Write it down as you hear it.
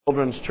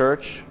Children's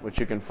Church, which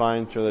you can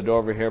find through the door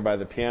over here by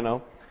the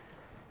piano.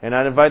 And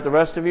I'd invite the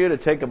rest of you to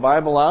take a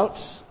Bible out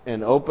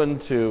and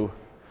open to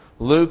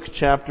Luke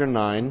chapter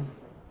 9,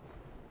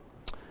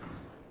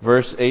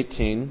 verse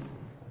 18.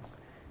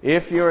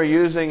 If you are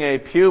using a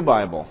pew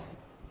Bible,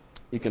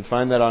 you can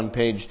find that on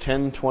page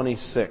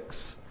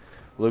 1026,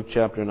 Luke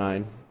chapter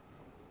 9,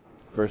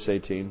 verse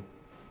 18.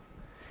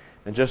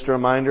 And just a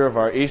reminder of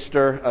our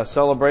Easter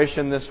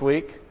celebration this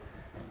week.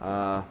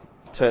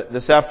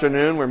 This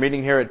afternoon, we're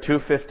meeting here at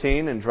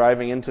 2:15 and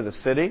driving into the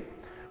city,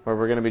 where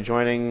we're going to be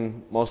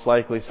joining most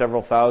likely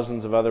several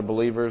thousands of other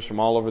believers from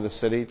all over the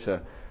city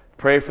to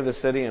pray for the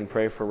city and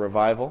pray for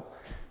revival.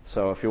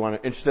 So if you're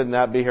interested in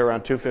that, be here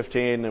around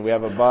 2:15, and we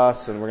have a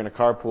bus, and we're going to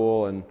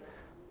carpool and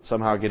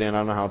somehow get in. I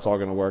don't know how it's all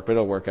going to work, but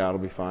it'll work out.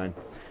 It'll be fine.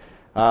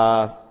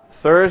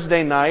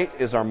 Thursday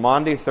night is our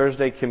Maundy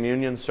Thursday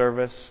communion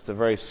service. It's a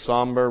very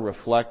somber,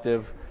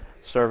 reflective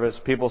service.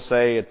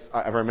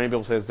 I've heard many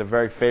people say it's the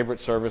very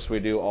favorite service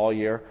we do all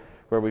year,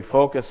 where we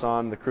focus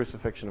on the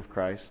crucifixion of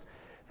Christ.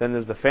 Then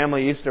there's the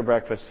family Easter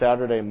breakfast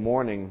Saturday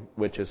morning,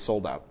 which is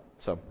sold out.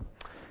 So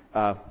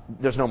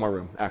there's no more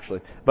room,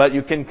 actually. But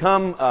you can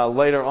come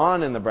later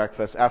on in the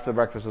breakfast, after the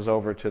breakfast is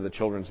over, to the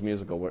children's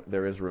musical, where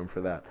there is room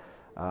for that.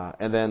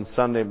 And then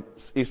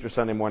Easter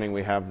Sunday morning,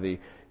 we have the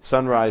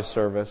sunrise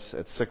service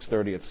at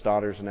 6:30 at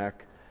Stotter's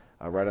Neck,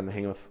 right on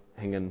the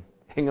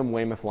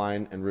Hingham-Weymouth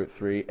line and Route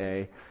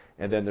 3A.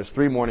 And then there's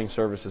 3 morning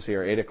services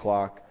here, 8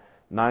 o'clock,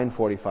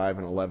 9:45,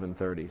 and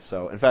 11:30.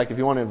 So, in fact, if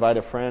you want to invite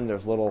a friend,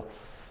 there's little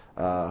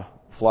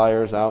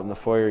flyers out in the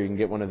foyer. You can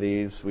get one of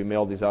these. We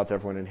mailed these out to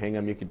everyone in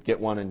Hingham. You could get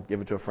one and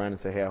give it to a friend and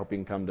say, hey, I hope you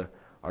can come to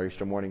our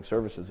Easter morning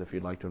services if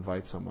you'd like to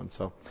invite someone.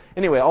 So,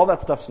 anyway, all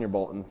that stuff's in your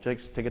bulletin.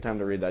 Take a time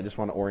to read that. I just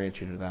want to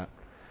orient you to that.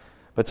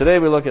 But today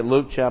we look at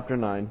Luke chapter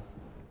 9,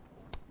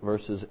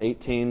 verses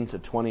 18 to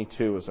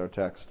 22 is our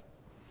text.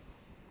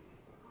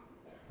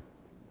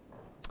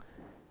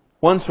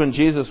 Once when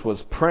Jesus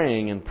was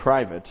praying in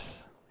private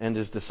and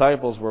his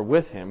disciples were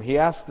with him, he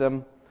asked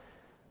them,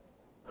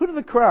 "Who do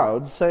the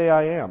crowds say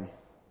I am?"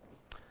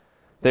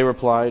 They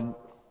replied,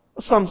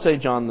 "Some say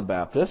John the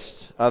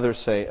Baptist, others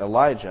say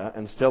Elijah,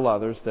 and still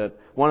others that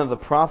one of the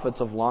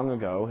prophets of long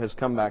ago has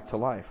come back to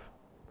life."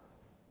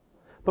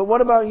 "But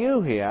what about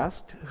you?" he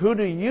asked. "Who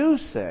do you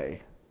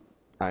say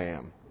I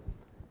am?"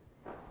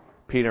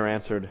 Peter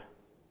answered,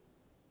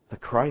 "The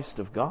Christ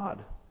of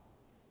God."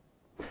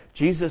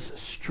 Jesus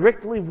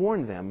strictly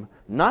warned them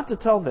not to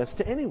tell this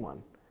to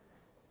anyone.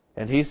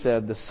 And he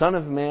said, "The Son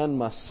of Man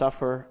must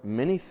suffer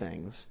many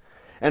things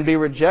and be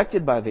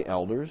rejected by the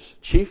elders,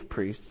 chief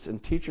priests,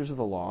 and teachers of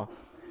the law,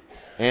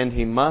 and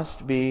he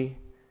must be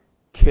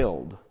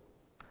killed,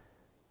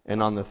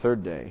 and on the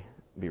third day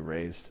be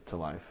raised to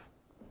life."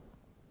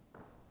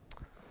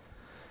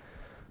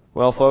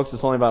 Well, folks,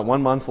 it's only about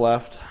 1 month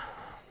left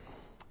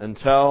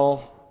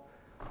until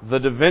the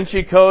Da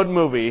Vinci Code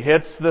movie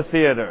hits the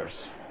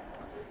theaters.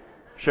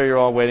 I'm sure you're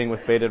all waiting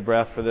with bated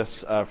breath for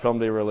this film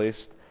to be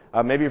released.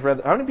 Maybe you've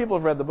read. How many people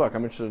have read the book?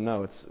 I'm interested to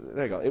know.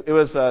 There you go. It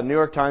was a New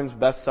York Times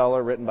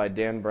bestseller, written by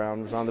Dan Brown.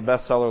 It was on the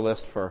bestseller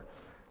list for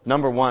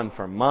 #1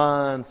 for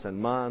months and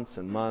months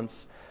and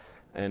months.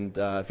 And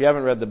if you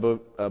haven't read the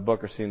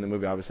book or seen the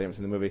movie, obviously haven't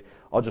seen the movie,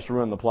 I'll just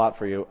ruin the plot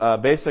for you.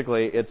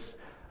 Basically, it's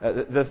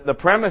the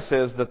premise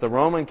is that the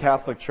Roman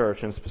Catholic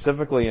Church, and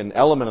specifically an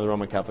element of the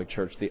Roman Catholic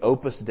Church, the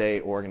Opus Dei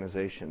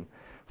organization,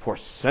 for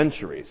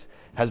centuries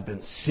has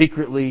been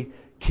secretly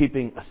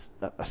keeping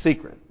a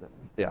secret.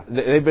 Yeah,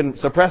 they've been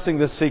suppressing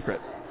this secret.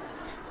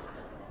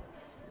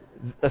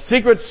 A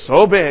secret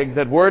so big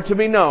that were it to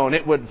be known,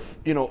 it would,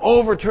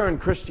 overturn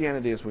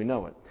Christianity as we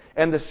know it.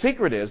 And the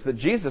secret is that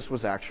Jesus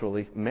was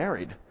actually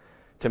married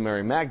to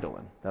Mary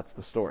Magdalene. That's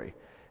the story.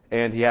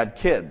 And he had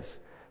kids.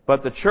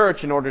 But the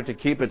church, in order to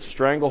keep its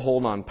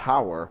stranglehold on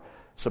power,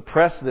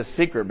 suppressed this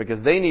secret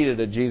because they needed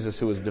a Jesus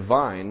who was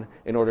divine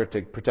in order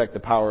to protect the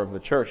power of the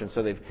church. And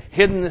so they've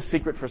hidden this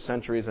secret for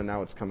centuries, and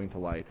now it's coming to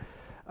light.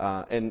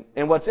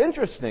 And what's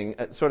interesting,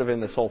 sort of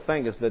in this whole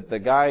thing, is that the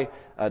guy,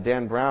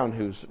 Dan Brown,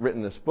 who's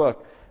written this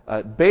book,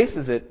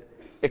 bases it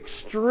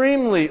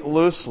extremely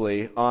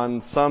loosely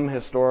on some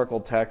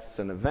historical texts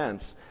and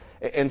events.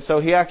 And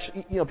so he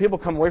actually, people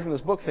come away from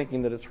this book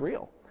thinking that it's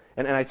real.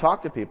 And I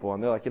talk to people,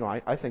 and they're like,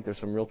 I think there's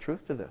some real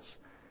truth to this.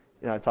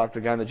 I talked to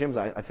a guy in the gym,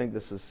 I think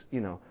this is,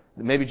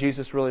 maybe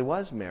Jesus really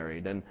was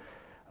married. And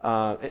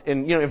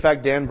in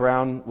fact, Dan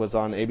Brown was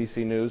on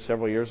ABC News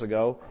several years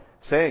ago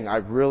saying, I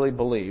really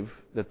believe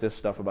that this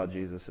stuff about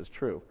Jesus is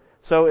true.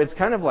 So it's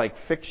kind of like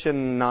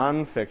fiction,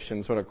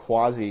 non-fiction, sort of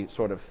quasi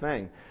sort of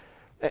thing.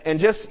 And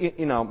just,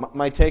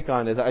 my take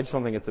on it is I just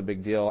don't think it's a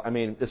big deal. I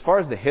mean, as far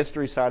as the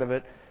history side of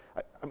it,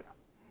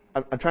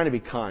 I'm trying to be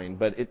kind,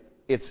 but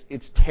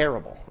it's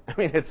terrible. I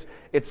mean,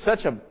 it's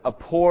such a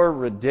poor,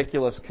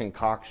 ridiculous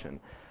concoction.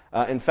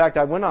 In fact,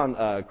 I went on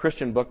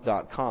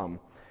ChristianBook.com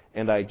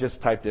and I just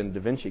typed in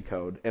Da Vinci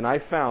Code, and I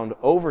found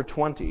over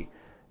 20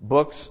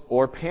 books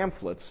or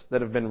pamphlets that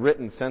have been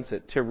written since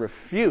it to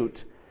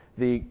refute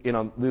the,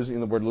 using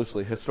the word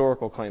loosely,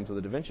 historical claims of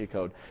the Da Vinci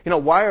Code.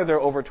 Why are there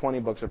over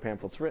 20 books or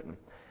pamphlets written?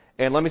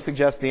 And let me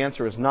suggest the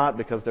answer is not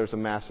because there's a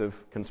massive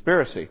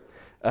conspiracy.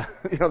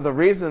 The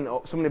reason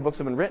so many books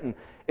have been written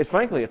is,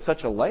 frankly, it's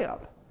such a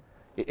layup.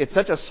 It's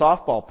such a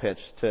softball pitch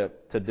to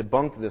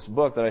debunk this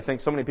book that I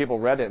think so many people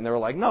read it and they were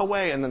like, no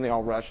way, and then they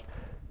all rushed,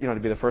 to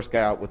be the first guy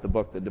out with the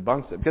book that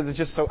debunks it. Because it's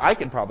just so, I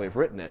could probably have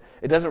written it.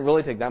 It doesn't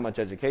really take that much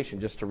education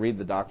just to read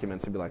the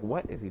documents and be like,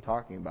 what is he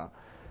talking about?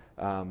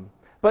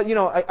 But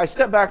I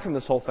step back from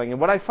this whole thing, and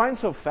what I find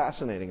so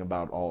fascinating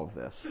about all of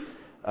this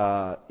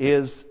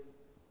is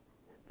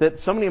that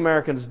so many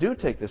Americans do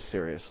take this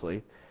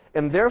seriously,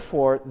 and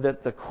therefore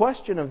that the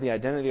question of the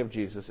identity of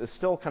Jesus is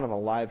still kind of a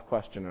live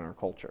question in our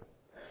culture.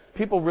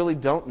 People really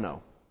don't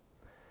know.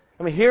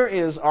 I mean, here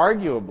is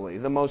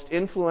arguably the most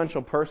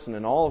influential person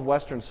in all of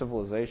Western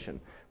civilization.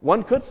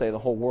 One could say the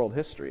whole world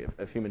history,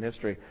 of human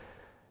history.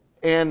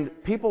 And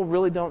people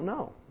really don't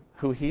know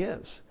who he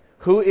is.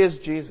 Who is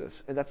Jesus?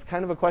 And that's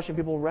kind of a question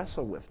people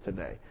wrestle with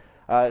today.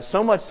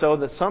 So much so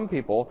that some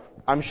people,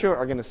 I'm sure,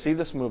 are going to see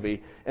this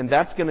movie, and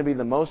that's going to be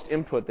the most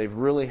input they've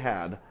really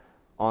had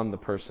on the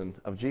person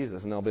of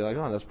Jesus. And they'll be like,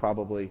 oh, that's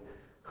probably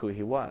who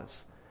he was.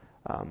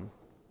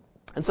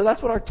 And so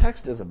that's what our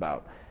text is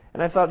about.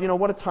 And I thought,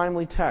 what a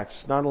timely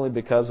text, not only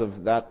because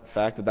of that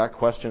fact that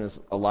question is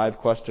a live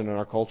question in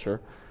our culture,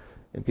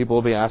 and people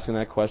will be asking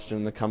that question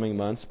in the coming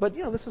months, but,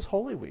 this is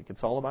Holy Week.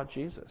 It's all about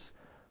Jesus.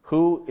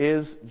 Who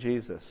is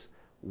Jesus?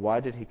 Why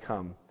did he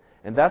come?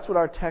 And that's what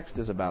our text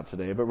is about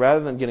today. But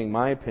rather than getting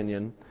my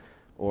opinion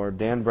or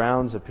Dan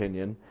Brown's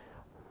opinion,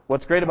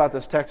 what's great about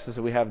this text is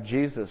that we have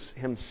Jesus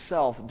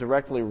himself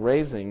directly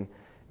raising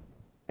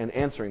and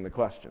answering the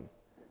question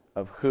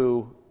of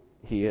who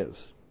he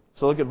is.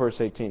 So look at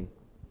verse 18.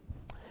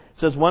 It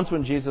says, once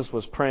when Jesus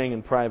was praying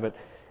in private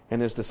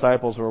and his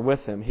disciples were with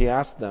him, he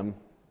asked them,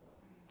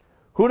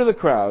 who do the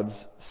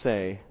crowds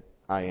say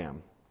I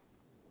am?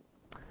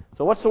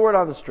 So what's the word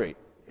on the street?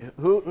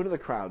 Who do the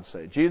crowds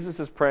say? Jesus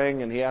is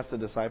praying and he asks the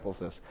disciples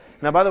this.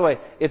 Now, by the way,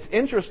 it's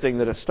interesting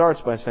that it starts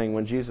by saying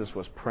when Jesus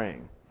was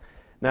praying.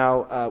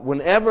 Now,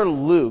 whenever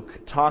Luke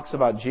talks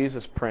about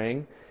Jesus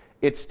praying,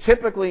 it's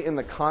typically in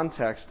the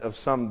context of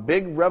some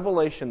big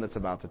revelation that's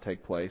about to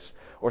take place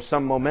or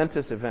some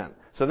momentous event.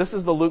 So this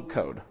is the Luke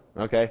code,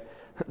 okay?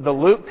 The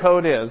Luke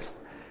code is,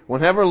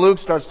 whenever Luke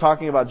starts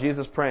talking about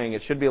Jesus praying,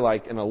 it should be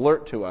like an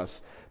alert to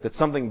us that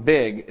something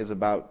big is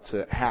about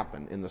to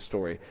happen in the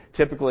story.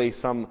 Typically,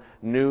 some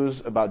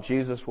news about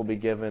Jesus will be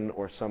given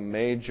or some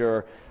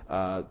major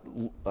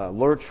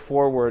lurch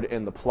forward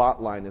in the plot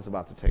line is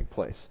about to take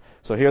place.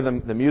 So here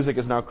the music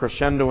is now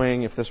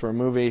crescendoing. If this were a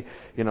movie,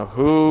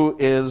 who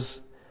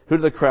do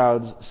the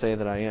crowds say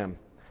that I am?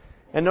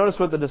 And notice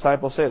what the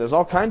disciples say. There's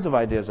all kinds of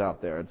ideas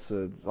out there. It's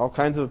all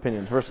kinds of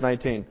opinions. Verse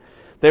 19.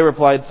 They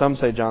replied, some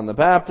say John the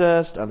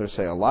Baptist, others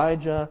say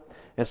Elijah,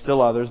 and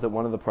still others that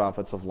one of the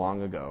prophets of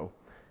long ago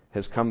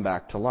has come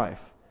back to life.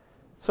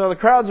 So the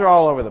crowds are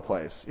all over the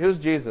place. Who's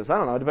Jesus? I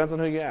don't know. It depends on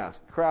who you ask.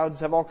 Crowds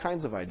have all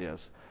kinds of ideas.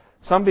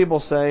 Some people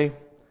say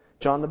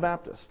John the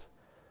Baptist.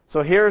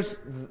 So here's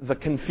the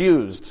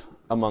confused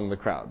among the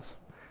crowds.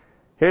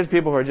 Here's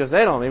people who are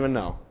they don't even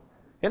know.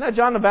 Isn't that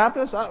John the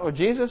Baptist? Or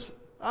Jesus?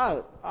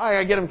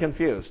 I get them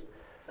confused.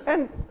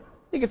 And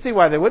you can see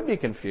why they would be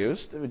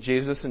confused.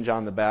 Jesus and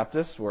John the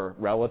Baptist were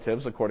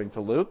relatives, according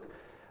to Luke.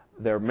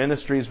 Their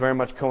ministries very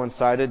much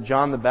coincided.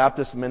 John the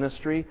Baptist's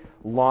ministry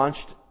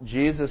launched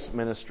Jesus'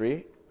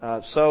 ministry.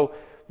 So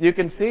you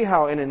can see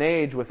how in an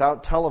age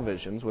without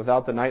televisions,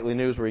 without the nightly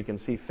news where you can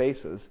see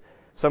faces,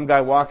 some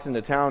guy walks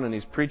into town and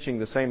he's preaching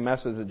the same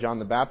message that John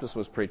the Baptist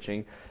was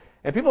preaching.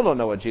 And people don't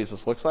know what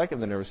Jesus looks like,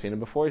 and they've never seen him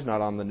before. He's not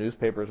on the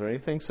newspapers or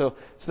anything. So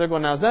they're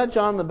going, now is that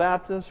John the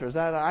Baptist or is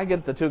that... I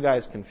get the two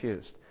guys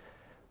confused.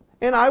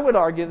 And I would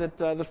argue that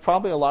there's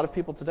probably a lot of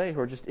people today who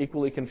are just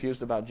equally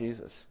confused about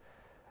Jesus.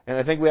 And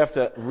I think we have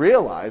to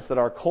realize that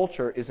our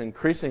culture is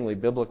increasingly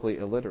biblically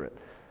illiterate.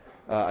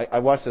 I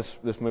watched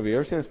this movie. You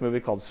ever seen this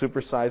movie called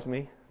Super Size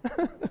Me?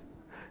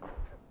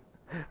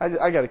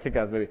 I got a kick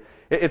out of this movie.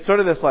 It's sort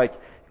of this like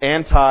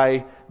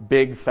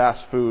anti-big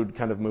fast food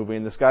kind of movie.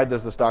 And this guy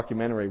does this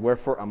documentary where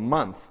for a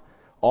month,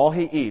 all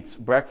he eats,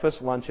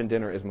 breakfast, lunch, and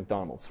dinner, is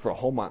McDonald's for a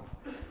whole month.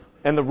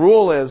 And the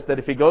rule is that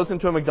if he goes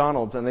into a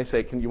McDonald's and they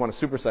say, you want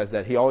to supersize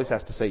that? He always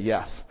has to say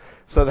yes.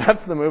 So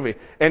that's the movie.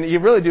 And you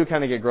really do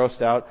kind of get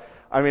grossed out.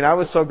 I mean, I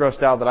was so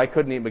grossed out that I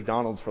couldn't eat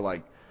McDonald's for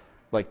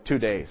like 2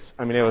 days.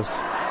 I mean, it was...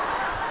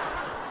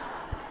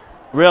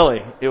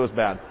 really, it was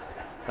bad.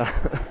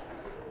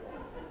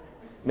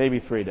 Maybe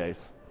 3 days.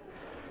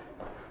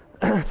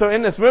 So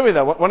in this movie,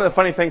 though, one of the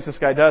funny things this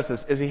guy does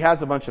is he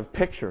has a bunch of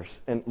pictures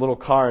and little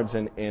cards,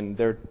 and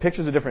they're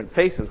pictures of different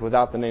faces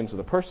without the names of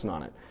the person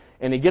on it.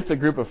 And he gets a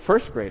group of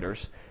first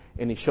graders,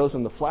 and he shows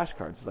them the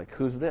flashcards. He's like,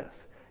 who's this?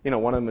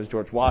 One of them is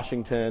George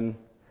Washington.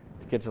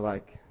 The kids are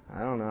like, I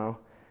don't know.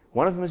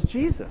 One of them is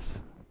Jesus.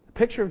 A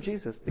picture of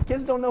Jesus. The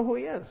kids don't know who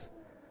he is.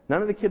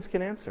 None of the kids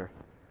can answer.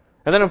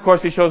 And then, of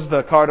course, he shows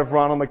the card of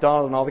Ronald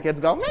McDonald, and all the kids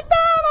go,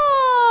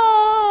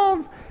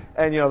 McDonald's!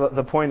 And,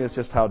 the point is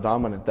just how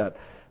dominant that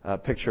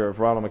picture of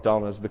Ronald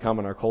McDonald has become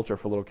in our culture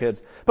for little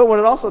kids. But what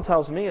it also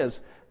tells me is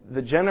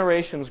the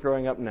generations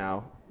growing up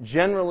now,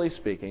 generally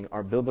speaking,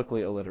 are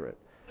biblically illiterate.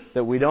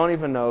 That we don't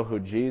even know who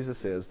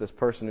Jesus is, this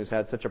person who's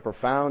had such a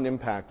profound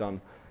impact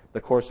on the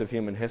course of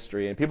human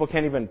history, and people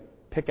can't even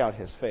pick out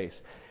his face.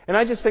 And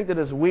I just think that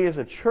as we as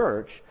a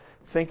church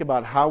think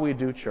about how we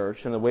do church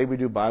and the way we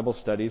do Bible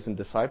studies and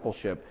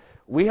discipleship,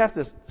 we have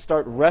to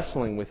start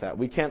wrestling with that.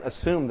 We can't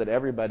assume that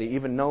everybody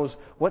even knows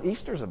what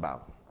Easter's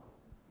about.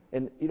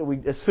 And, we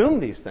assume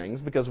these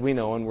things because we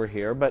know and we're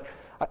here, but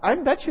I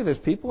bet you there's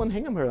people in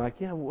Hingham who are like,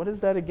 yeah, what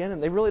is that again?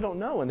 And they really don't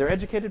know, and they're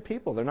educated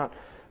people. They're not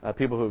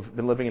people who've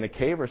been living in a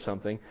cave or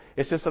something.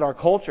 It's just that our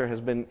culture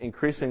has been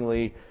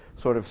increasingly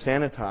sort of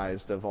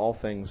sanitized of all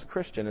things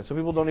Christian, and so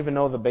people don't even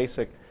know the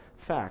basic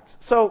facts.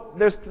 So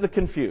there's the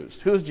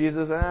confused. Who's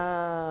Jesus?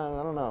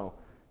 I don't know.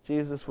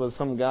 Jesus was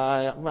some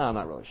guy, well, I'm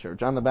not really sure.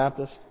 John the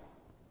Baptist?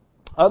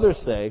 Others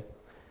say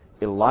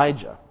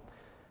Elijah.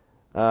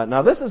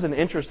 Now this is an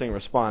interesting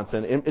response,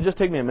 and it just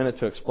takes me a minute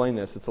to explain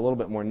this. It's a little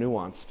bit more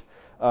nuanced.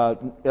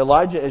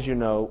 Elijah, as you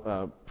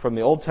know, from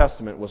the Old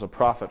Testament, was a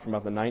prophet from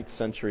about the 9th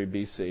century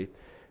BC.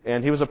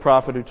 And he was a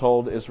prophet who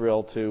told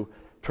Israel to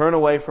turn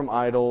away from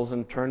idols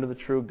and turn to the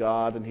true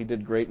God, and he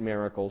did great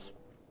miracles.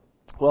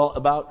 Well,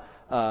 about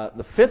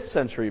the 5th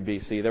century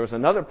BC, there was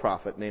another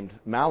prophet named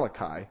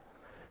Malachi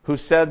who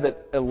said that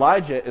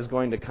Elijah is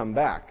going to come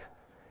back,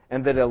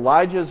 and that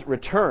Elijah's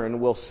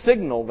return will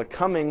signal the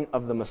coming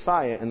of the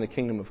Messiah in the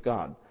kingdom of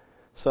God.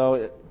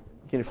 So,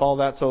 can you follow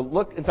that? So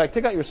look, in fact,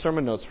 take out your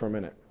sermon notes for a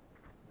minute.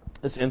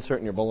 Let's insert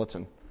in your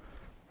bulletin.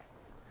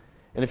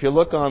 And if you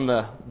look on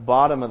the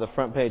bottom of the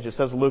front page, it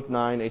says Luke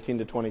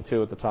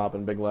 9:18-22 at the top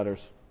in big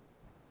letters.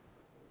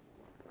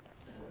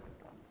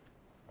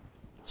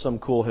 Some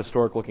cool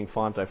historic-looking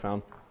font I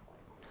found.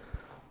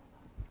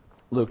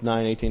 Luke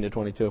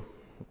 9:18-22.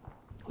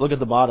 Look at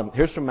the bottom.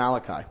 Here's from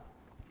Malachi,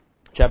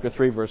 chapter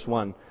 3, verse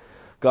 1.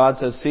 God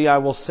says, "See, I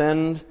will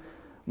send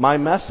my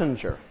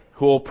messenger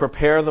who will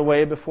prepare the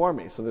way before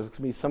me." So there's going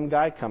to be some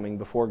guy coming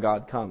before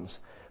God comes.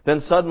 "Then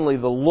suddenly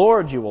the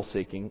Lord you are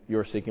seeking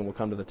will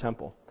come to the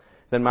temple."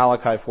 Then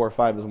Malachi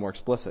 4:5 is more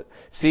explicit.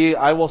 "See,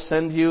 I will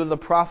send you the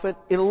prophet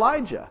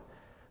Elijah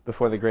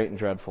before the great and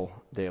dreadful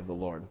day of the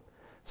Lord."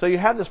 So you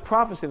have this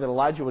prophecy that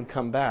Elijah would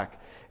come back.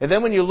 And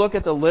then when you look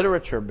at the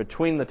literature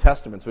between the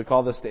Testaments, we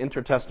call this the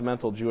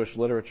intertestamental Jewish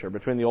literature,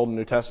 between the Old and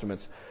New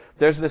Testaments,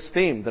 there's this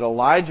theme that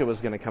Elijah was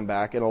going to come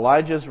back, and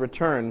Elijah's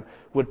return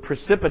would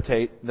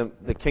precipitate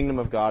the kingdom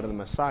of God and the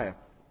Messiah.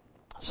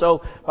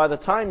 So by the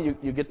time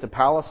you get to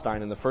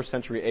Palestine in the 1st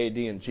century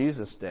A.D. in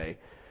Jesus' day,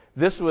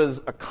 this was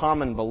a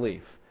common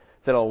belief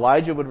that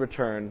Elijah would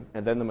return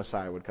and then the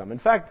Messiah would come. In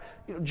fact,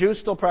 Jews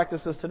still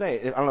practice this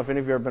today. I don't know if any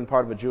of you have ever been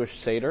part of a Jewish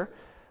Seder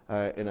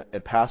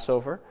at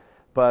Passover,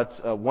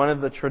 but one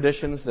of the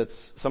traditions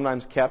that's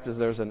sometimes kept is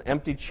there's an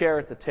empty chair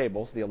at the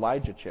tables, the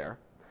Elijah chair,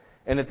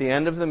 and at the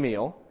end of the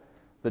meal,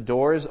 the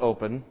door is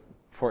open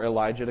for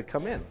Elijah to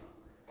come in,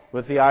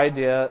 with the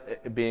idea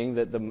being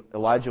that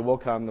Elijah will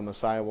come, the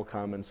Messiah will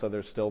come, and so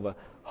there's still the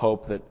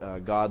hope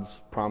that God's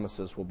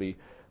promises will be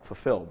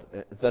fulfilled.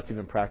 That's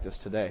even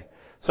practiced today.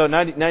 So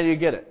now you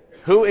get it.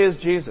 Who is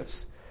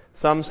Jesus?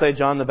 Some say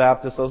John the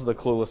Baptist. Those are the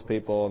clueless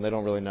people, and they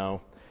don't really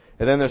know.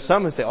 And then there's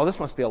some who say, oh, this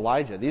must be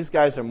Elijah. These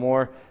guys are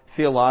more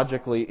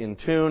theologically in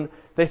tune.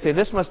 They say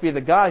this must be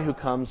the guy who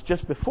comes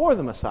just before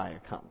the Messiah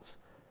comes.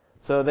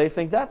 So they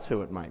think that's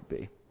who it might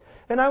be.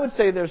 And I would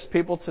say there's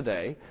people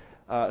today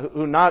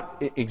who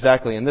not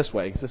exactly in this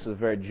way, because this is a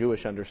very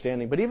Jewish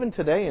understanding, but even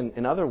today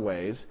in other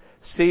ways,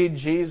 see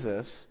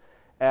Jesus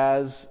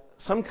as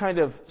some kind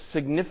of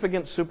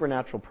significant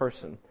supernatural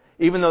person,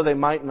 even though they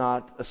might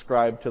not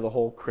ascribe to the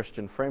whole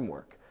Christian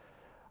framework.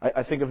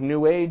 I think of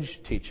New Age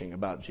teaching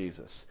about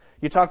Jesus.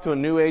 You talk to a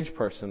New Age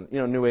person,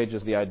 New Age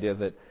is the idea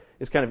that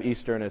it's kind of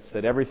Eastern, it's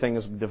that everything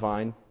is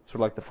divine, sort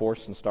of like the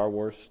Force in Star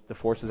Wars. The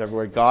Force is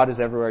everywhere. God is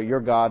everywhere. You're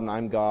God and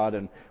I'm God,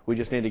 and we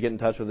just need to get in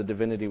touch with the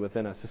divinity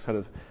within us. This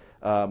sort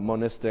of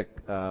monistic,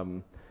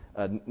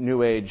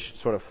 New Age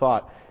sort of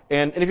thought.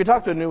 And if you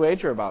talk to a New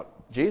Ager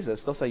about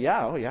Jesus, they'll say,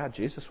 yeah,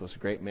 Jesus was a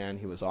great man.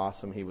 He was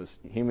awesome. He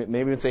maybe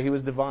even say he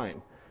was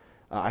divine.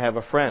 I have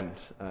a friend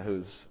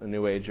who's a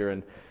New Ager,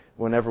 and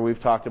whenever we've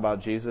talked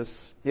about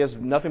Jesus, he has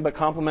nothing but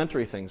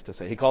complimentary things to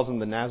say. He calls him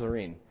the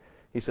Nazarene.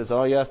 He says,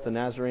 oh yes, the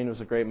Nazarene was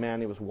a great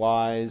man. He was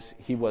wise.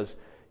 He was,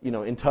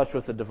 in touch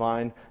with the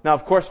divine. Now,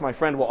 of course, my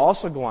friend will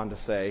also go on to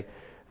say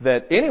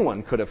that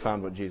anyone could have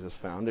found what Jesus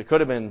found. It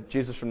could have been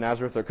Jesus from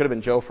Nazareth, or it could have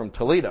been Joe from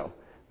Toledo.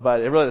 But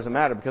it really doesn't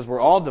matter because we're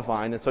all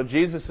divine. And so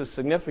Jesus is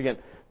significant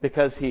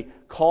because he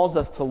calls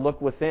us to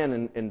look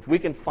within, and we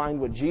can find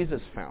what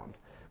Jesus found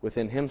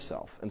within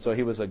himself. And so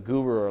he was a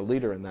guru or a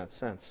leader in that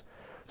sense.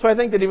 So I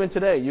think that even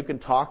today you can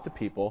talk to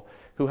people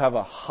who have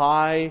a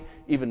high,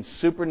 even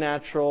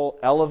supernatural,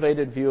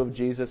 elevated view of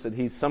Jesus, that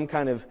he's some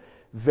kind of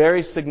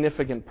very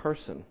significant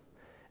person,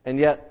 and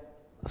yet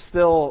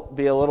still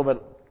be a little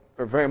bit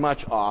or very much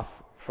off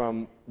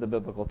from the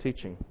biblical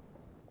teaching.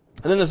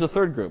 And then there's a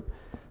third group.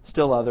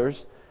 Still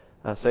others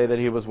say that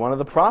he was one of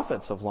the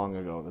prophets of long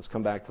ago that's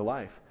come back to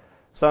life.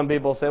 Some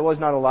people say, well, he's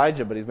not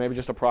Elijah, but he's maybe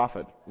just a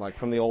prophet, like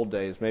from the old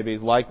days. Maybe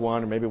he's like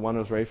one, or maybe one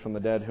who was raised from the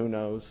dead. Who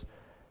knows?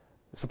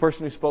 It's a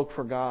person who spoke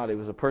for God. He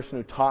was a person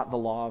who taught the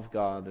law of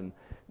God and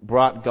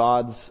brought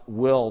God's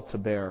will to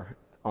bear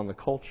on the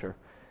culture.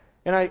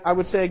 And I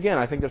would say again,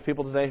 I think there's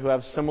people today who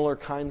have similar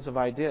kinds of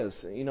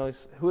ideas. You know,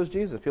 who is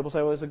Jesus? People say,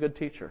 well, he's a good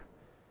teacher.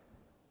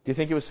 Do you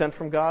think he was sent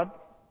from God?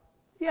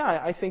 Yeah,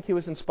 I think he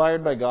was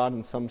inspired by God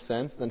in some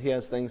sense. Then he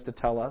has things to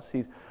tell us.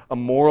 He's a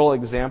moral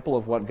example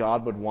of what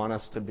God would want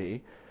us to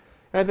be.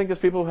 And I think there's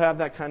people who have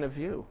that kind of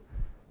view.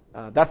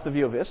 That's the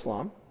view of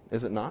Islam,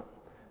 is it not?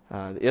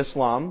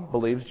 Islam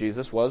believes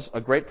Jesus was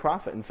a great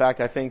prophet. In fact,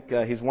 I think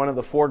he's one of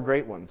the four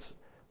great ones.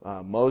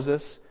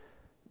 Moses,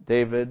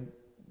 David,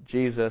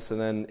 Jesus,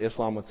 and then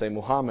Islam would say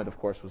Muhammad, of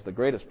course, was the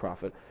greatest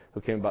prophet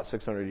who came about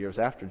 600 years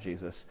after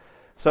Jesus.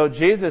 So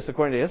Jesus,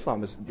 according to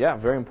Islam, is, a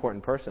very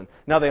important person.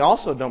 Now, they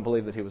also don't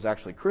believe that he was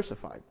actually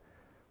crucified,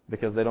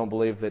 because they don't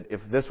believe that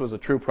if this was a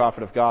true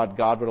prophet of God,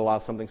 God would allow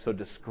something so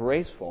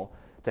disgraceful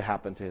to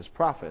happen to his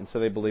prophet. And so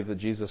they believe that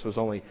Jesus was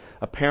only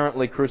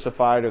apparently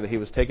crucified, or that he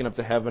was taken up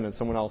to heaven and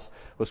someone else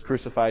was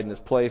crucified in his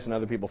place and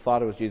other people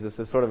thought it was Jesus.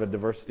 There's sort of a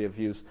diversity of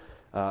views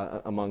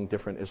among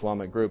different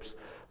Islamic groups.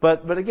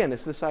 But again,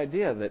 it's this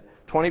idea that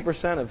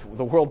 20% of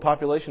the world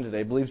population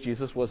today believes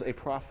Jesus was a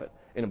prophet.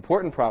 An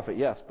important prophet,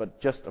 yes, but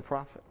just a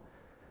prophet.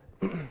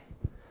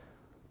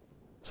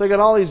 So you got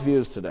all these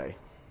views today.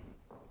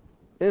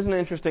 Isn't it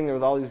interesting there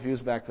were all these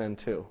views back then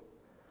too?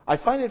 I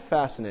find it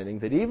fascinating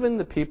that even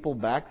the people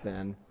back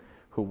then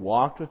who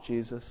walked with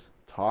Jesus,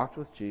 talked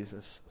with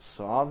Jesus,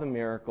 saw the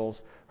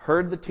miracles,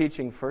 heard the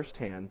teaching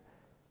firsthand,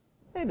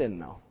 they didn't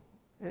know.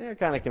 They're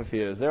kind of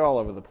confused. They're all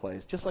over the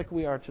place, just like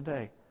we are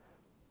today.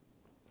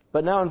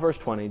 But now in verse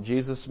 20,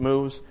 Jesus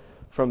moves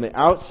from the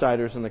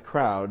outsiders in the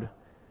crowd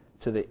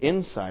to the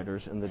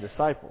insiders and the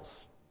disciples.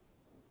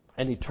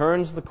 And he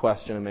turns the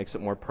question and makes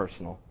it more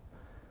personal.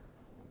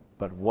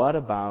 But what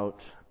about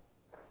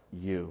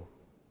you?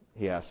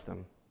 He asks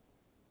them.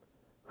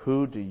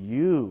 Who do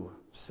you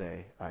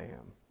say I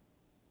am?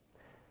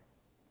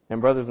 And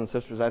brothers and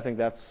sisters, I think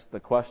that's the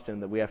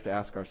question that we have to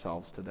ask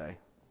ourselves today.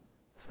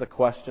 It's the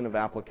question of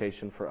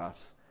application for us.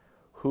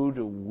 Who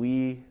do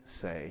we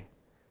say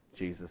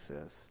Jesus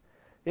is?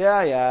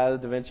 Yeah, the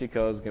Da Vinci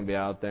Code is going to be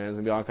out there. There's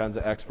going to be all kinds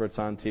of experts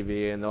on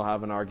TV, and they'll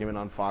have an argument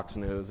on Fox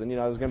News. And,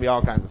 there's going to be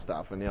all kinds of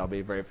stuff, and it'll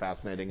be very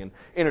fascinating and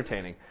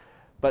entertaining.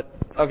 But,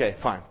 okay,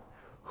 fine.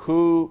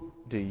 Who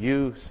do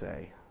you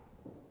say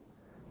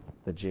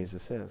that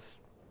Jesus is?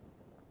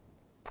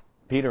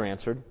 Peter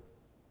answered,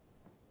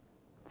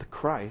 the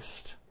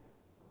Christ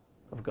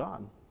of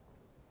God.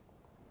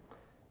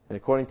 And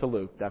according to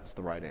Luke, that's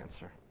the right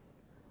answer.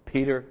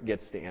 Peter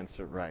gets the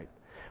answer right.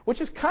 Which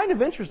is kind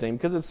of interesting,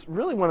 because it's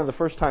really one of the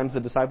first times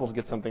the disciples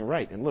get something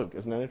right in Luke.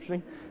 Isn't that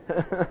interesting?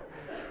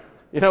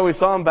 We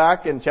saw them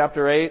back in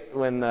chapter 8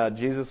 when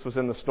Jesus was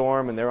in the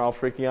storm and they're all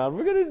freaking out.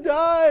 We're going to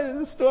die.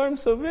 The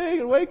storm's so big.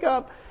 And wake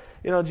up.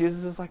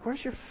 Jesus is like,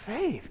 where's your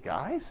faith,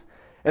 guys?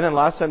 And then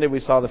last Sunday we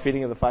saw the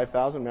feeding of the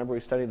 5,000. Remember,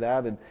 we studied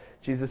that. And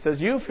Jesus says,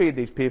 you feed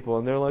these people.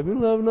 And they're like, we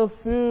don't have enough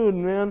food,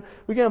 man.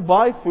 We can't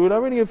buy food.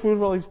 I'm going to get food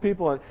for all these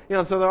people.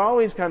 And, so they're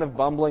always kind of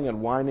bumbling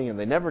and whining, and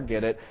they never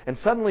get it. And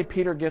suddenly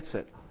Peter gets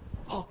it.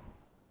 Oh,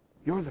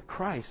 you're the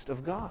Christ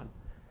of God.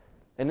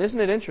 And isn't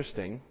it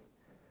interesting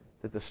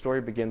that the story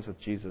begins with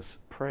Jesus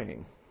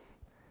praying?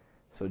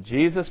 So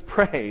Jesus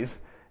prays,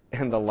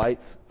 and the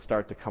lights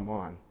start to come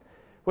on.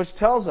 Which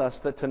tells us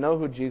that to know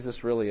who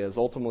Jesus really is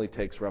ultimately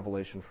takes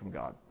revelation from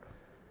God.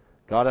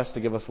 God has to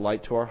give us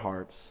light to our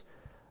hearts.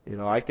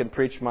 I can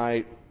preach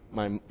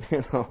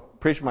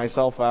preach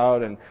myself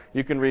out, and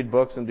you can read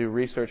books and do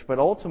research, but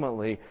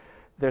ultimately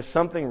there's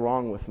something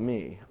wrong with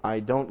me.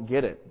 I don't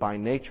get it by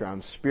nature.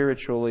 I'm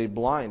spiritually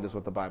blind, is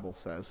what the Bible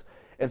says.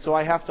 And so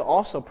I have to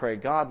also pray,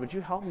 God, would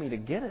you help me to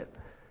get it?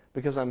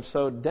 Because I'm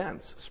so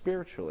dense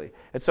spiritually.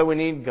 And so we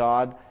need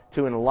God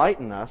to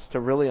enlighten us to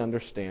really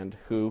understand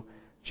who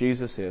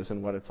Jesus is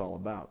and what it's all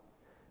about.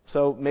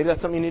 So maybe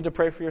that's something you need to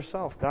pray for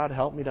yourself. God,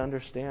 help me to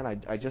understand.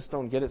 I just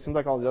don't get it. It seems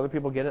like all the other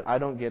people get it. I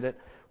don't get it.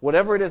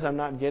 Whatever it is I'm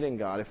not getting,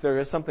 God, if there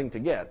is something to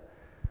get,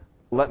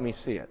 let me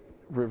see it.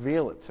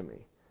 Reveal it to me.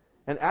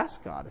 And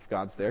ask God. If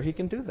God's there, He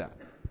can do that.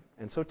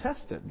 And so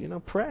test it.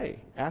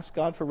 Pray. Ask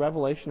God for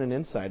revelation and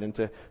insight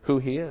into who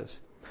He is.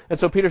 And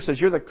so Peter says,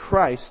 you're the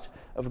Christ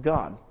of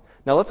God.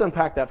 Now let's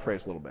unpack that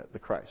phrase a little bit, the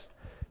Christ.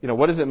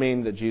 What does it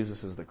mean that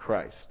Jesus is the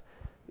Christ?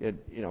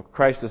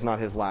 Christ is not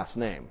His last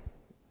name.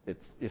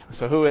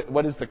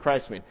 What does the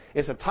Christ mean?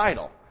 It's a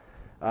title.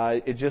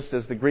 It just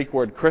is the Greek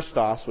word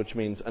Christos, which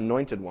means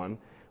anointed one,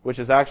 which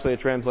is actually a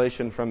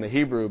translation from the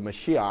Hebrew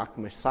Mashiach,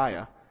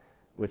 Messiah,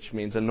 which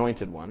means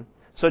anointed one.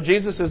 So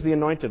Jesus is the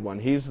anointed one.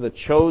 He's the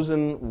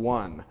chosen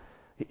one.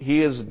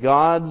 He is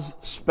God's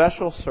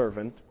special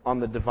servant on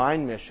the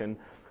divine mission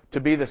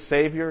to be the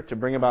Savior, to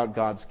bring about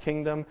God's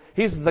kingdom.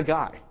 He's the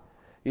guy.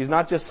 He's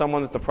not just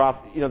someone that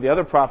the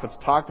other prophets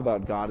talked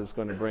about God is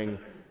going to bring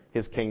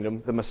His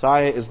kingdom. The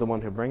Messiah is the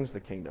one who brings the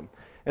kingdom.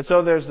 And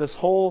so there's this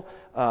whole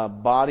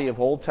body of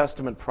Old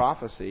Testament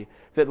prophecy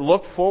that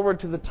looked forward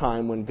to the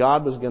time when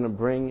God was going to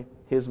bring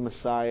His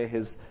Messiah,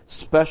 His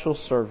special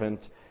servant,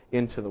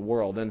 into the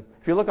world. And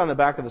if you look on the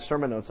back of the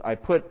sermon notes, I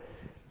put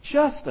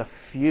just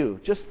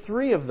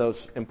three of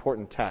those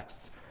important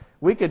texts.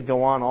 We could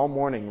go on all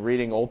morning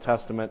reading Old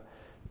Testament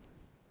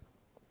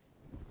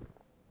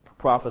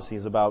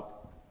prophecies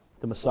about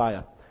the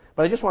Messiah.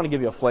 But I just want to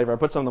give you a flavor. I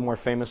put some of the more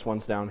famous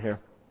ones down here.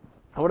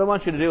 And what I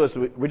want you to do is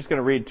we're just going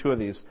to read two of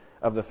these,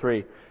 of the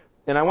three.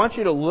 And I want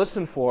you to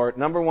listen for,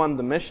 number one,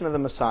 the mission of the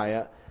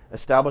Messiah,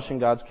 establishing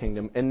God's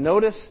kingdom. And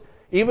notice,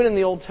 even in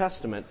the Old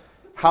Testament,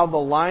 how the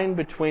line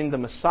between the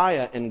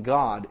Messiah and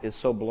God is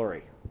so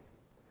blurry.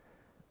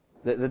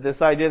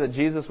 This idea that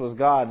Jesus was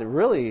God, it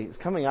really is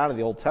coming out of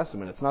the Old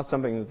Testament. It's not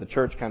something that the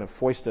church kind of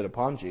foisted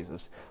upon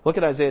Jesus. Look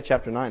at Isaiah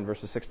chapter 9,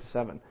 verses 6 to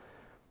 7.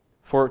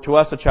 For to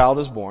us a child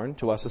is born,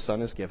 to us a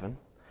son is given,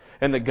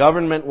 and the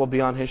government will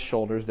be on His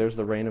shoulders. There's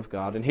the reign of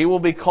God. And He will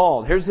be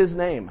called, here's His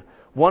name,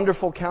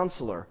 Wonderful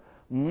Counselor,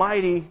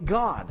 Mighty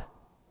God.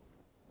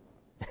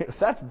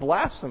 That's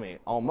blasphemy,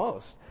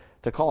 almost,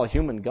 to call a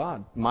human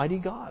God, Mighty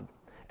God.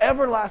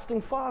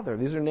 Everlasting Father,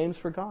 these are names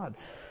for God.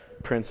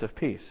 Prince of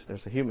Peace,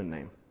 there's a human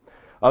name.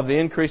 Of the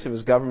increase of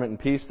His government and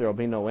peace there will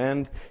be no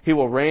end. He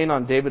will reign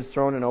on David's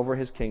throne and over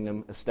His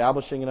kingdom,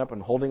 establishing it up and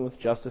holding with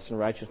justice and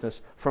righteousness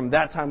from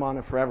that time on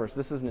and forever. So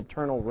this is an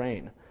eternal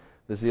reign.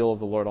 The zeal of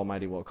the Lord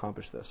Almighty will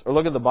accomplish this. Or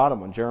look at the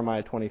bottom one,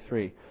 Jeremiah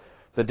 23.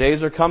 The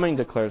days are coming,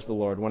 declares the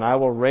Lord, when I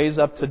will raise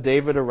up to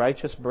David a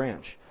righteous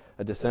branch,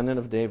 a descendant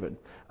of David,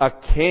 a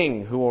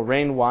king who will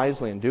reign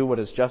wisely and do what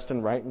is just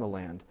and right in the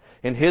land.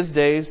 In His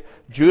days,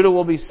 Judah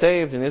will be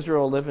saved and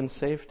Israel will live in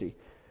safety.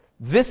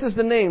 This is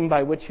the name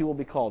by which He will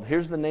be called.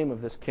 Here's the name of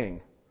this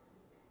king.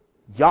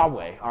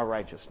 Yahweh, our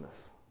righteousness.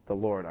 The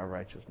Lord, our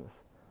righteousness.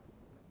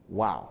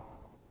 Wow.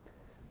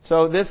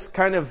 So this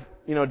kind of,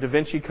 Da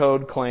Vinci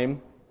Code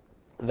claim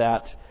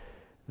that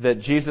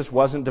Jesus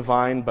wasn't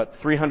divine, but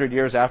 300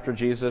 years after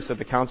Jesus, at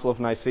the Council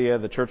of Nicaea,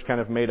 the church kind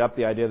of made up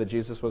the idea that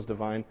Jesus was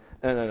divine.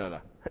 No.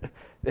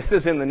 This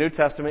is in the New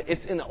Testament.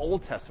 It's in the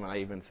Old Testament, I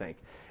even think.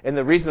 And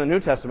the reason the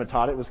New Testament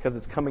taught it was because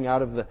it's coming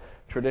out of the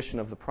tradition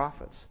of the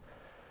prophets.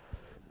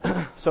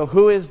 So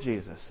who is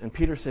Jesus? And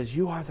Peter says,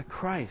 you are the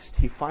Christ.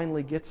 He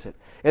finally gets it.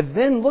 And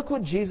then look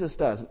what Jesus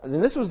does.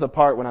 And this was the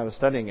part when I was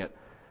studying it,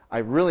 I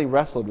really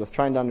wrestled with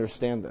trying to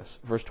understand this.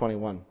 Verse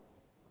 21.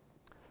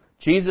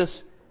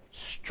 Jesus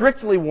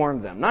strictly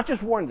warned them. Not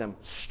just warned them,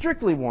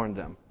 strictly warned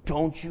them.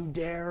 Don't you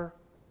dare.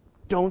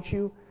 Don't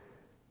you?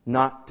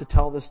 Not to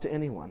tell this to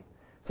anyone.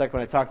 It's like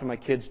when I talk to my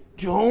kids,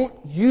 don't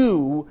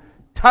you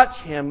touch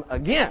him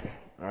again.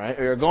 All right?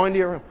 Or you're going to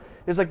your room.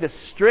 There's like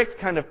this strict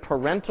kind of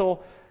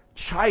parental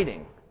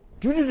chiding.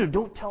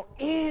 Don't tell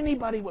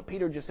anybody what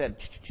Peter just said.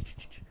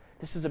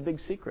 This is a big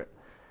secret.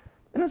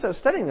 And as I was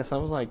studying this, I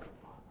was like,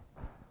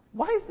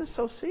 why is this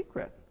so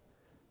secret?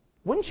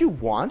 Wouldn't you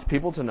want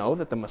people to know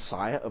that the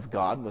Messiah of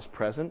God was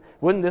present?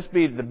 Wouldn't this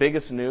be the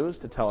biggest news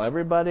to tell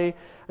everybody?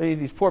 I mean,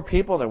 these poor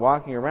people, they're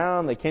walking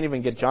around. They can't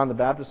even get John the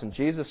Baptist and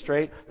Jesus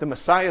straight. The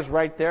Messiah's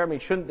right there. I mean,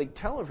 shouldn't they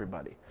tell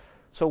everybody?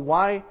 So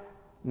why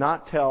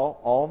not tell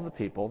all of the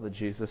people that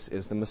Jesus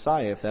is the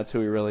Messiah if that's who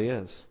He really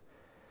is?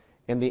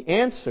 And the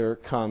answer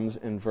comes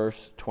in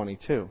verse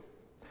 22.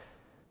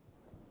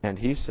 And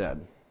He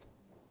said,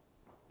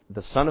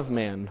 the Son of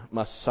Man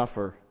must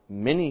suffer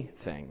many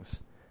things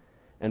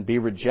and be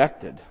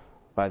rejected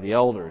by the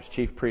elders,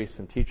 chief priests,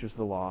 and teachers of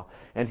the law,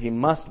 and He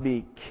must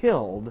be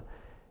killed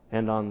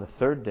and on the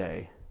third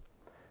day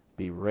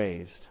be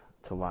raised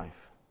to life.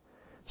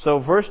 So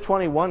verse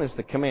 21 is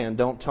the command,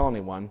 don't tell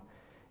anyone.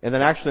 And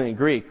then actually in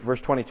Greek,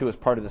 verse 22 is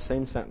part of the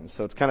same sentence.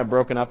 So it's kind of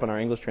broken up in our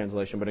English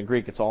translation, but in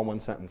Greek it's all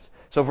one sentence.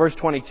 So verse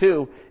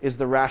 22 is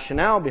the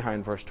rationale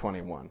behind verse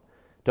 21.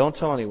 Don't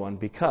tell anyone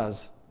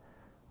because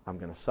I'm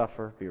going to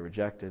suffer, be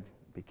rejected,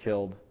 be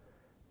killed,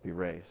 be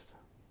raised.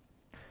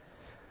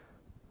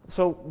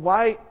 So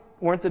why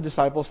weren't the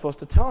disciples supposed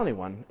to tell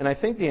anyone? And I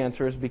think the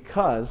answer is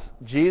because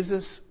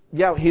Jesus,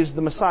 He's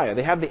the Messiah.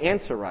 They have the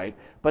answer right,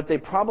 but they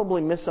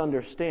probably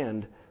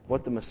misunderstand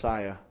what the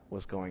Messiah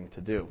was going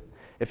to do.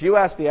 If you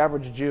ask the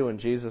average Jew in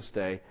Jesus'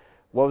 day,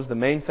 what was the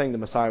main thing the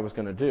Messiah was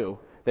going to do,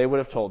 they would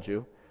have told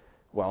you,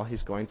 well,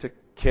 He's going to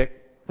kick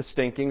the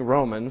stinking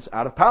Romans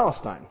out of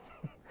Palestine.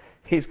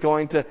 He's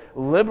going to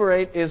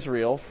liberate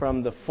Israel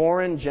from the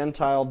foreign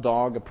Gentile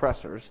dog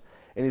oppressors,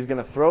 and He's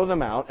going to throw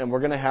them out, and we're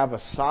going to have a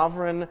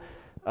sovereign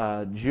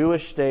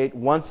Jewish state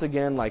once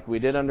again like we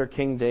did under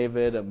King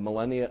David a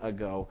millennia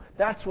ago.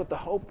 That's what the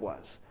hope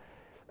was.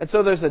 And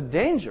so there's a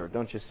danger,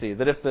 don't you see,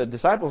 that if the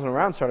disciples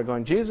around started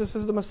going, Jesus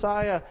is the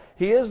Messiah,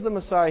 He is the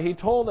Messiah, He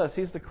told us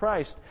He's the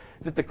Christ,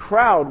 that the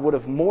crowd would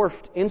have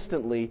morphed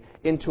instantly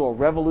into a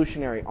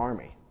revolutionary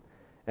army.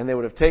 And they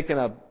would have taken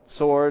up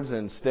swords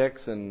and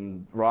sticks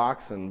and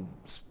rocks and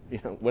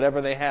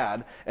whatever they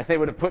had, and they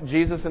would have put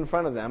Jesus in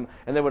front of them,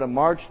 and they would have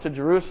marched to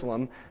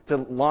Jerusalem to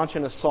launch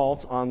an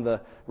assault on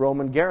the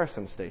Roman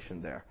garrison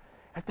station there.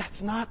 And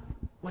that's not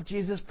what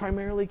Jesus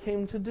primarily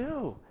came to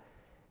do.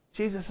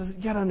 Jesus says,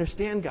 you got to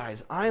understand,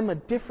 guys, I'm a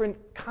different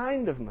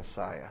kind of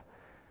Messiah.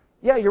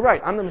 Yeah, you're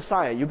right, I'm the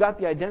Messiah. You got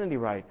the identity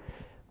right.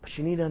 But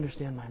you need to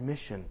understand my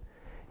mission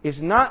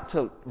is not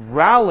to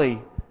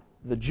rally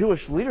the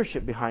Jewish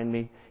leadership behind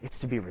me, it's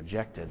to be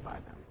rejected by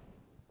them.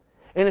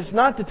 And it's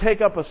not to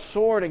take up a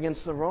sword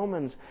against the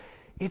Romans,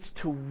 it's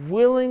to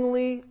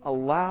willingly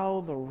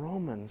allow the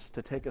Romans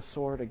to take a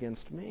sword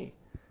against me.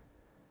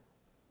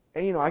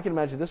 And I can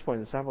imagine at this point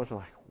the disciples are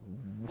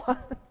like,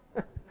 what?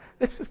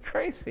 This is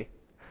crazy.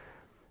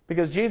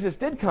 Because Jesus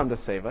did come to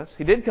save us.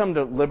 He did come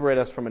to liberate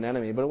us from an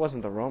enemy, but it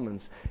wasn't the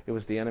Romans. It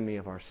was the enemy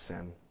of our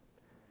sin.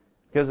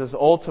 Because it's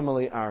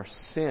ultimately our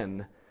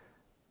sin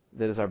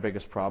that is our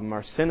biggest problem.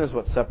 Our sin is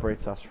what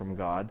separates us from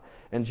God.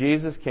 And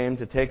Jesus came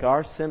to take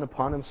our sin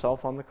upon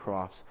Himself on the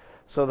cross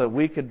so that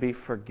we could be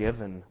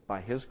forgiven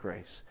by His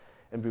grace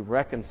and be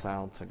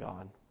reconciled to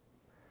God.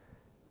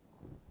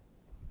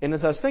 And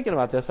as I was thinking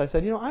about this, I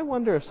said, I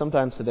wonder if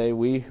sometimes today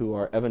we who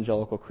are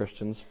evangelical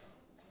Christians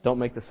don't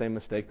make the same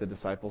mistake the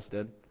disciples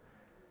did.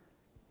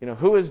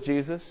 Who is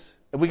Jesus?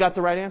 And we got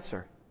the right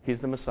answer. He's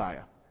the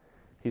Messiah.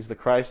 He's the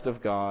Christ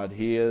of God.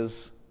 He is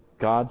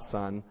God's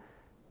Son.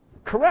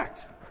 Correct.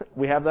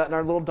 We have that in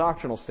our little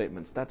doctrinal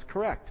statements. That's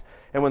correct.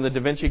 And when the Da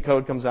Vinci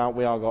Code comes out,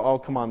 we all go, oh,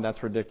 come on,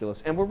 that's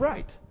ridiculous. And we're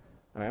right.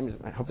 I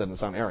hope that doesn't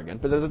sound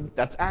arrogant, but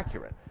that's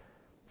accurate.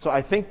 So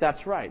I think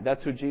that's right.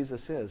 That's who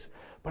Jesus is.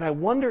 But I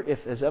wonder if,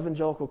 as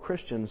evangelical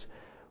Christians,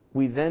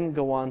 we then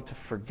go on to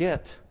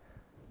forget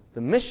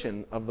the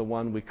mission of the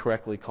one we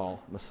correctly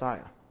call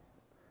Messiah.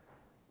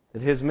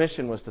 That His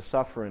mission was to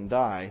suffer and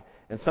die,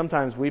 and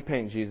sometimes we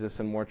paint Jesus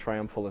in more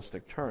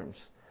triumphalistic terms.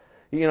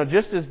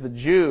 Just as the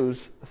Jews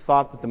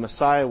thought that the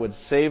Messiah would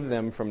save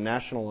them from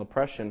national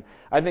oppression,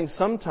 I think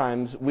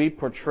sometimes we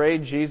portray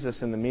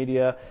Jesus in the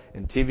media,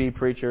 in TV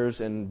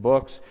preachers, in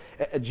books,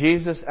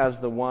 Jesus as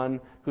the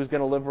one who's going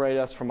to liberate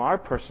us from our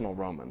personal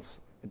Romans,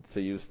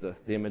 to use the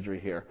imagery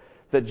here.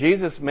 That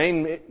Jesus'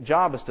 main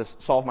job is to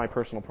solve my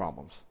personal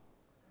problems.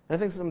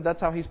 And I think that's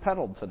how He's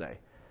peddled today.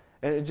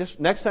 And just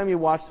next time you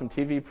watch some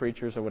TV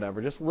preachers or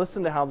whatever, just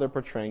listen to how they're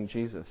portraying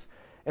Jesus.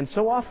 And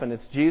so often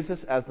it's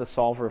Jesus as the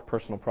solver of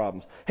personal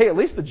problems. Hey, at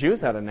least the Jews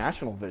had a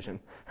national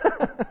vision.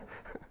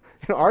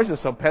 Ours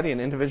is so petty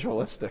and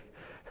individualistic.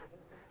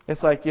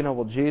 It's like,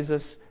 well,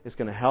 Jesus is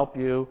going to help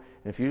you,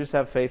 and if you just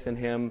have faith in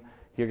Him,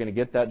 you're going to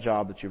get that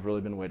job that you've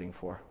really been waiting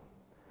for.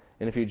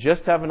 And if you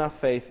just have enough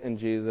faith in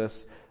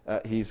Jesus,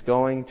 He's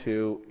going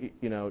to,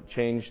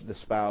 change the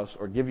spouse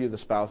or give you the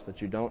spouse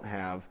that you don't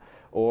have.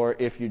 Or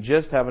if you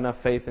just have enough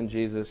faith in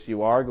Jesus,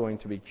 you are going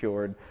to be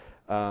cured.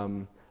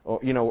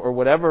 Or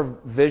whatever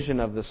vision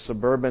of the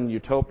suburban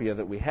utopia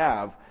that we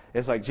have,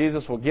 it's like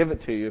Jesus will give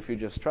it to you if you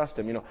just trust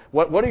Him.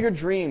 What are your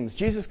dreams?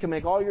 Jesus can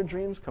make all your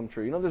dreams come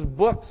true. There's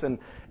books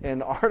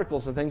and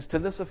articles and things to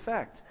this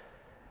effect.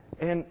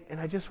 And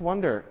I just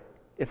wonder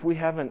if we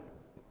haven't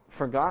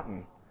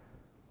forgotten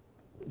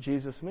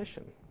Jesus'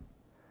 mission.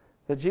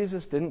 That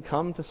Jesus didn't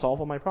come to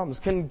solve all my problems.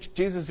 Can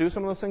Jesus do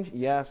some of those things?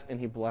 Yes, and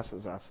He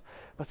blesses us.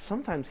 But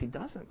sometimes He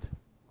doesn't.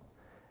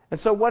 And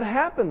so what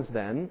happens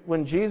then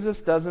when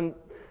Jesus doesn't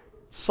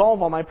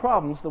solve all my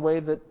problems the way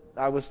that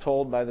I was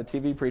told by the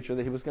TV preacher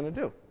that He was going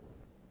to do?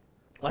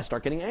 I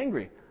start getting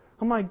angry.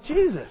 I'm like,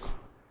 Jesus,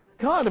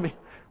 God,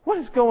 what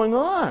is going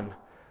on?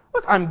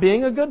 Look, I'm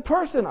being a good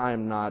person.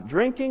 I'm not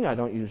drinking. I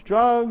don't use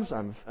drugs.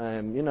 I'm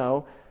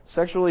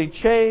sexually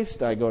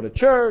chaste. I go to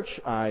church.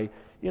 I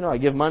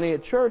give money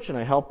at church and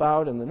I help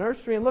out in the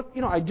nursery. And look,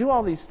 I do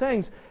all these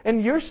things.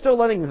 And you're still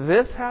letting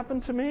this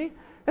happen to me?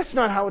 That's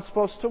not how it's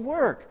supposed to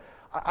work.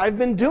 I've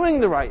been doing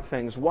the right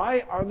things.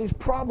 Why are these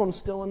problems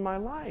still in my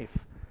life?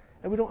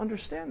 And we don't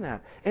understand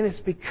that. And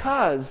it's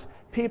because,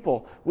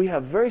 we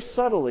have very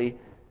subtly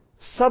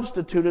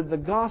substituted the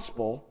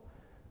gospel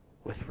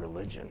with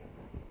religion.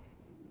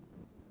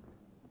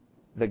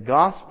 The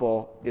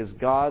gospel is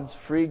God's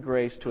free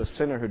grace to a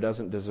sinner who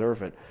doesn't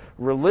deserve it.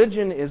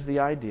 Religion is the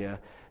idea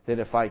that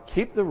if I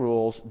keep the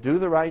rules, do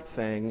the right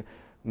thing,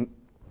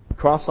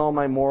 cross all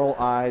my moral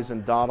I's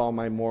and dot all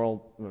my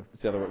moral,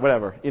 it's the other way,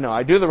 whatever,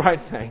 I do the right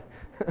thing,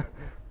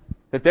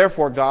 that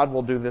therefore God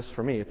will do this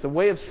for me. It's a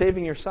way of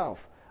saving yourself.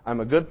 I'm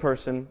a good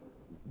person,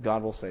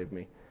 God will save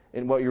me.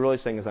 And what you're really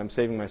saying is I'm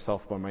saving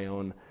myself by my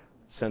own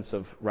sense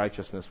of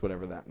righteousness,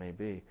 whatever that may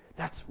be.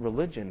 That's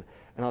religion.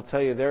 And I'll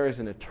tell you, there is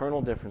an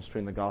eternal difference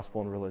between the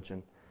gospel and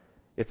religion.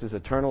 It's as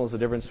eternal as the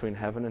difference between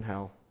heaven and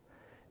hell.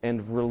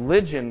 And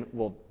religion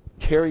will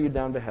carry you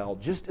down to hell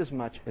just as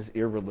much as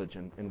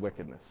irreligion and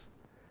wickedness.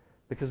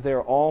 Because they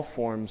are all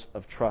forms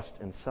of trust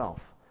in self.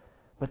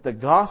 But the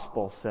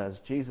gospel says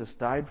Jesus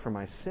died for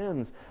my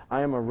sins.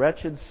 I am a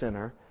wretched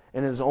sinner,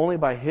 and it is only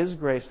by His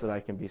grace that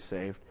I can be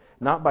saved,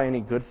 not by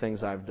any good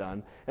things I've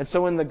done. And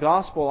so in the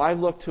gospel, I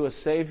look to a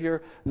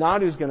Savior,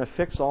 not who's going to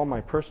fix all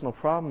my personal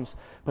problems,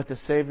 but the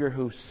Savior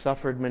who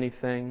suffered many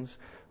things,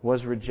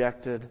 was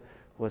rejected,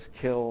 was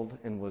killed,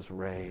 and was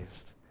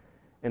raised.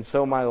 And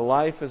so my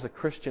life as a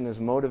Christian is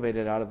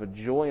motivated out of a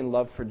joy and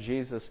love for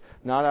Jesus,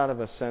 not out of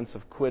a sense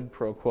of quid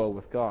pro quo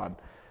with God.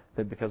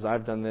 That because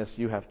I've done this,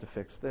 you have to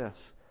fix this.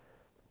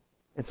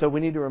 And so we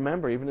need to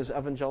remember, even as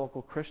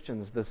evangelical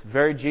Christians, this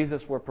very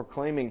Jesus we're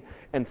proclaiming,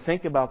 and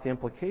think about the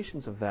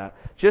implications of that.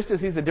 Just as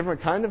He's a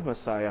different kind of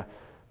Messiah,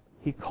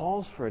 He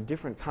calls for a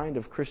different kind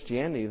of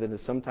Christianity that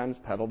is sometimes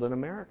peddled in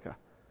America.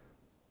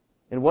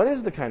 And what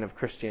is the kind of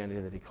Christianity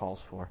that He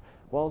calls for?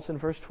 Well, it's in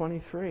verse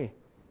 23.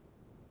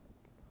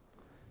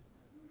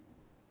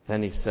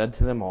 Then He said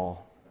to them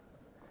all,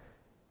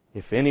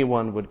 "If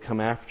anyone would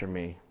come after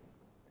me,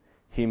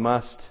 he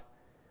must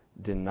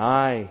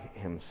deny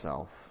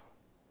himself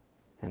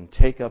and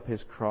take up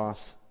his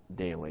cross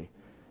daily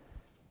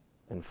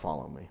and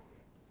follow me."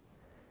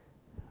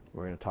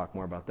 We're going to talk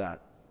more about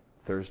that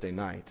Thursday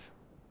night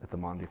at the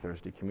Maundy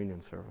Thursday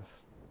Communion service.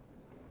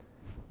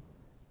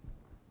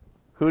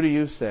 Who do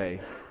you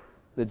say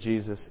that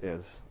Jesus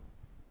is?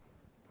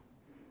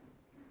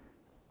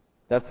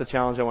 That's the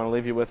challenge I want to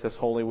leave you with this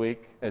Holy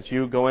Week. As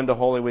you go into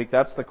Holy Week,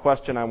 that's the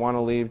question I want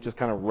to leave just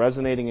kind of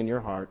resonating in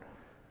your heart.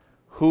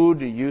 Who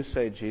do you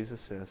say Jesus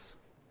is?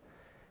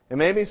 And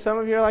maybe some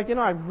of you are like,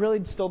 I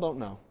really still don't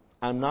know.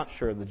 I'm not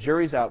sure. The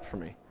jury's out for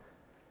me.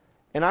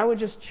 And I would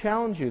just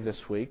challenge you this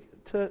week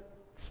to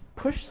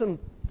push some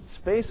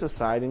space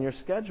aside in your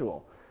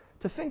schedule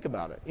to think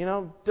about it.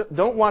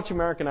 Don't watch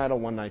American Idol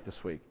one night this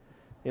week.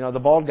 The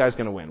bald guy's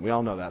going to win. We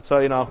all know that. So,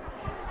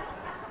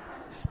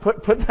 just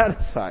put that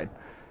aside.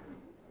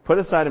 Put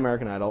aside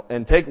American Idol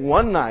and take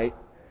one night,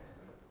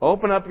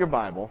 open up your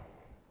Bible,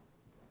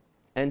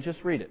 and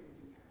just read it.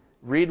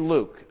 Read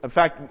Luke. In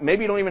fact,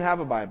 maybe you don't even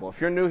have a Bible.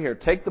 If you're new here,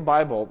 take the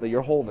Bible that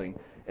you're holding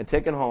and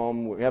take it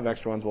home. We have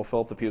extra ones. We'll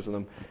fill up the pews with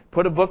them.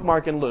 Put a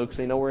bookmark in Luke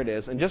so you know where it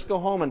is. And just go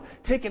home and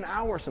take an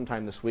hour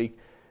sometime this week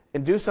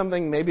and do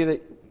something maybe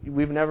that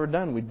we've never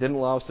done. We didn't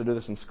allow us to do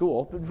this in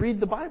school. But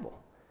read the Bible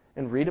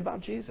and read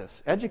about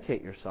Jesus.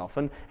 Educate yourself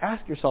and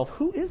ask yourself,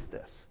 who is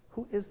this?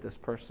 Who is this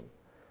person?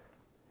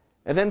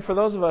 And then for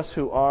those of us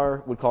who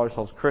would call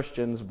ourselves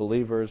Christians,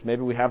 believers,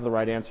 maybe we have the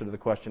right answer to the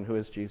question, who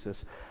is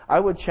Jesus? I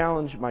would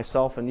challenge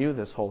myself and you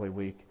this Holy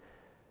Week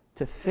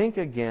to think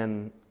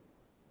again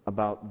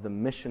about the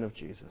mission of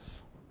Jesus.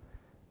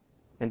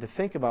 And to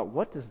think about,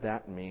 what does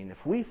that mean?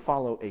 If we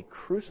follow a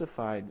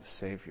crucified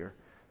Savior,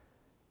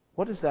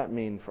 what does that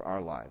mean for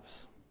our lives?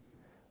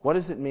 What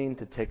does it mean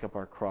to take up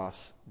our cross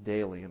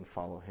daily and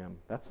follow Him?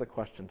 That's the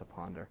question to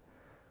ponder.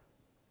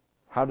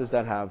 How does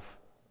that have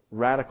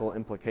radical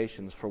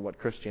implications for what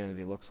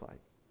Christianity looks like?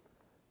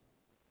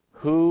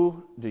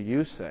 Who do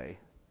you say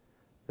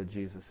that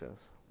Jesus is?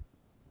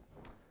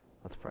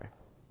 Let's pray.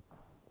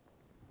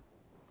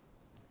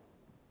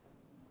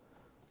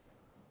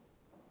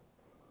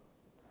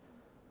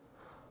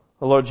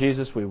 Oh, Lord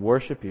Jesus, we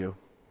worship You.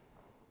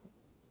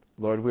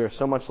 Lord, we are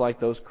so much like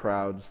those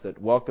crowds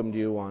that welcomed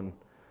You on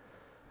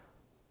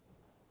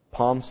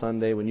Palm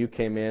Sunday when You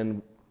came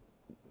in.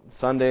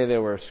 Sunday they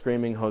were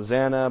screaming,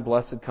 "Hosanna,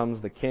 blessed comes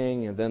the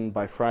King," and then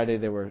by Friday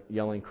they were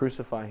yelling,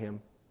 "Crucify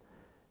Him."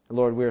 And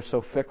Lord, we are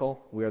so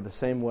fickle. We are the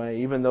same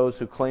way. Even those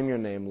who claim Your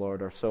name,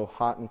 Lord, are so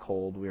hot and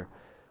cold.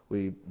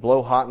 We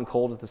blow hot and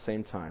cold at the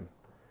same time.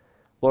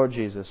 Lord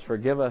Jesus,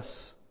 forgive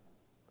us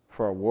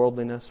for our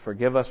worldliness.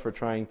 Forgive us for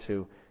trying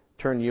to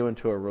turn You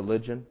into a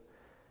religion.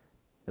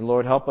 And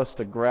Lord, help us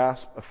to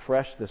grasp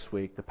afresh this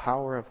week the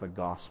power of the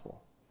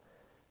gospel,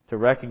 to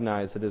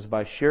recognize that it is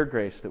by sheer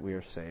grace that we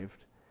are saved,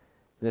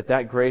 and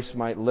that grace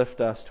might lift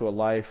us to a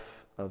life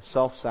of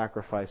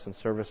self-sacrifice and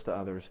service to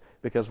others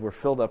because we're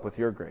filled up with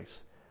Your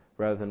grace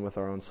rather than with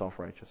our own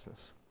self-righteousness.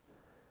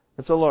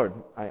 And so, Lord,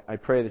 I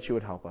pray that You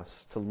would help us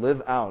to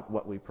live out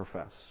what we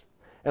profess.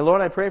 And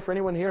Lord, I pray for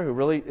anyone here who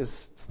really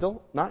is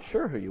still not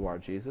sure who You are,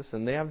 Jesus,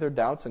 and they have their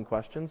doubts and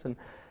questions. And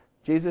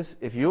Jesus,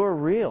 if You are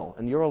real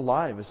and You're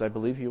alive, as I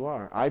believe You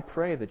are, I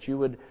pray that You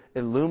would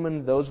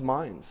illumine those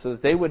minds so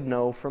that they would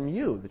know from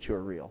You that You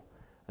are real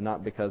and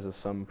not because of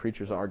some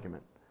preacher's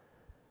argument.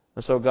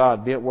 And so,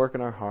 God, be at work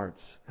in our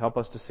hearts. Help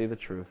us to see the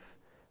truth.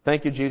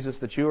 Thank You, Jesus,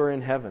 that You are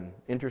in heaven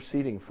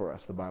interceding for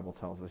us, the Bible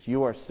tells us.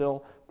 You are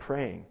still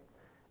praying.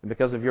 And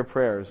because of Your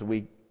prayers,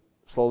 we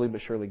slowly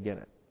but surely get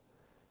it.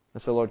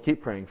 And so, Lord,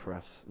 keep praying for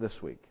us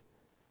this week.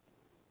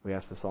 We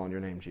ask this all in Your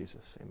name,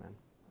 Jesus. Amen.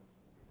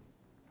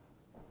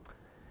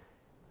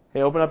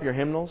 Hey, open up your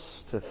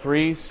hymnals to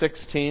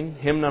 316,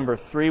 hymn number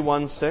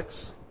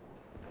 316.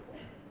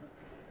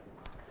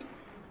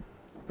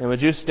 And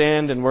would you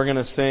stand and we're going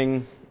to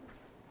sing,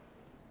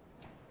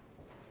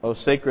 "O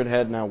Sacred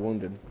Head Now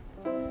Wounded."